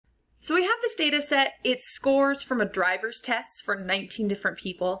So we have this data set. It's scores from a driver's test for 19 different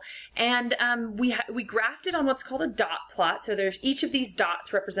people, and we graphed it on what's called a dot plot. So there's each of these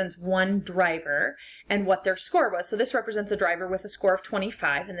dots represents one driver and what their score was. So this represents a driver with a score of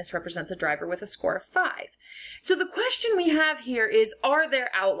 25, and this represents a driver with a score of 5. So the question we have here is, are there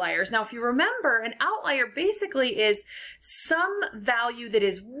outliers? Now, if you remember, an outlier basically is some value that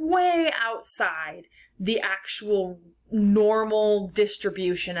is way outside the actual normal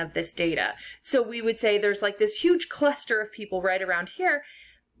distribution of this data. So we would say there's like this huge cluster of people right around here,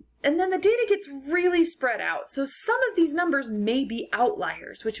 and then the data gets really spread out. So some of these numbers may be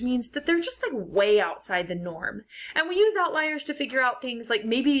outliers, which means that they're just like way outside the norm. And we use outliers to figure out things like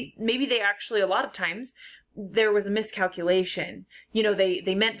maybe they actually, a lot of times, there was a miscalculation. You know,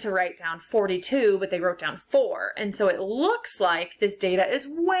 they meant to write down 42, but they wrote down 4. And so it looks like this data is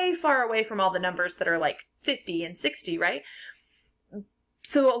way far away from all the numbers that are like 50 and 60, right?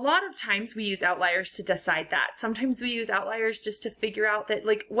 So a lot of times we use outliers to decide that. Sometimes we use outliers just to figure out that,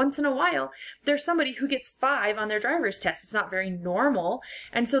 like, once in a while, there's somebody who gets 5 on their driver's test. It's not very normal.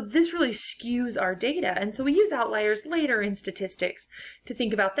 And so this really skews our data. And so we use outliers later in statistics to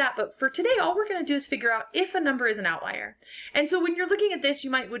think about that. But for today, all we're going to do is figure out if a number is an outlier. And so when you're looking at this, you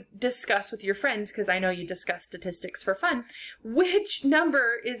might discuss with your friends, because I know you discuss statistics for fun, which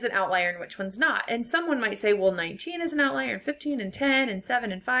number is an outlier and which one's not. And someone might say, well, 19 is an outlier, and 15 and 10 and 7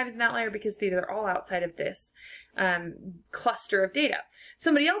 and 5 is an outlier because they're all outside of this cluster of data.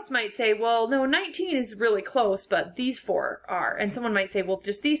 Somebody else might say, well, no, 19 is really close, but these 4 are. And someone might say, well,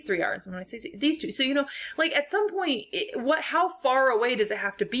 just these 3 are. And someone might say these 2. So, you know, like at some point, how far away does it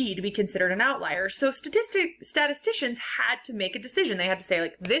have to be considered an outlier? So statisticians had to make a decision. They had to say,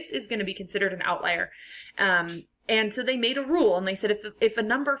 like, this is going to be considered an outlier. And so they made a rule, and they said if a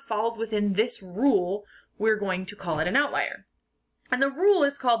number falls within this rule, we're going to call it an outlier. And the rule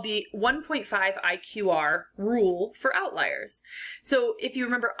is called the 1.5 IQR rule for outliers. So if you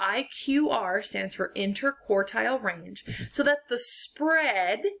remember, IQR stands for interquartile range. So that's the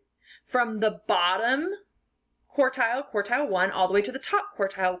spread from the bottom quartile, quartile 1, all the way to the top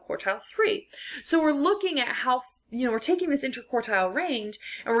quartile, quartile 3. So we're looking at how, you know, we're taking this interquartile range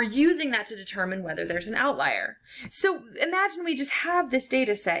and we're using that to determine whether there's an outlier. So imagine we just have this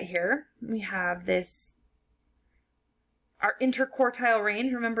data set here. We have this. Our interquartile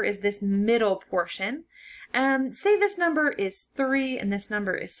range, remember, is this middle portion. Say this number is 3 and this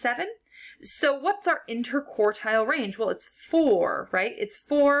number is 7. So what's our interquartile range? Well, it's 4, right? It's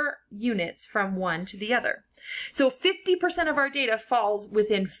 4 units from one to the other. So 50% of our data falls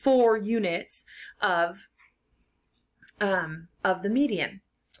within 4 units of the median.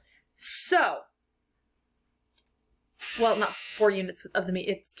 So, well, not 4 units of the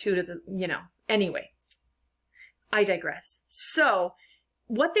median, it's 2 to the, you know, anyway. I digress. So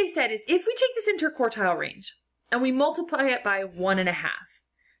what they said is if we take this interquartile range and we multiply it by 1.5,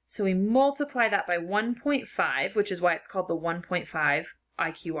 so we multiply that by 1.5, which is why it's called the 1.5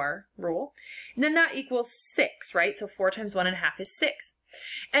 IQR rule, and then that equals 6, right? So 4 times 1.5 is 6.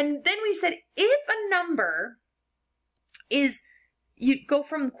 And then we said if a number is, you go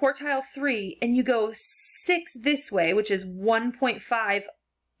from quartile 3 and you go 6 this way, which is 1.5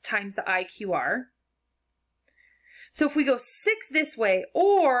 times the IQR, so if we go 6 this way,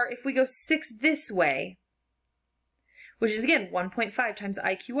 or if we go 6 this way, which is again 1.5 times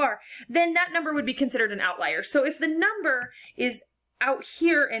IQR, then that number would be considered an outlier. So if the number is out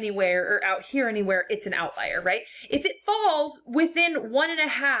here anywhere or out here anywhere, it's an outlier, right? If it falls within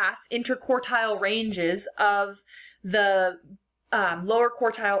 1.5 interquartile ranges of the lower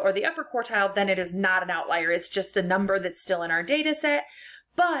quartile or the upper quartile, then it is not an outlier. It's just a number that's still in our data set.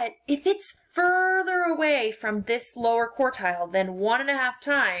 But if it's further away from this lower quartile than 1.5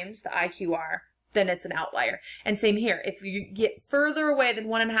 times the IQR, then it's an outlier. And same here, if you get further away than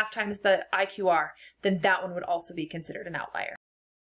 1.5 times the IQR, then that one would also be considered an outlier.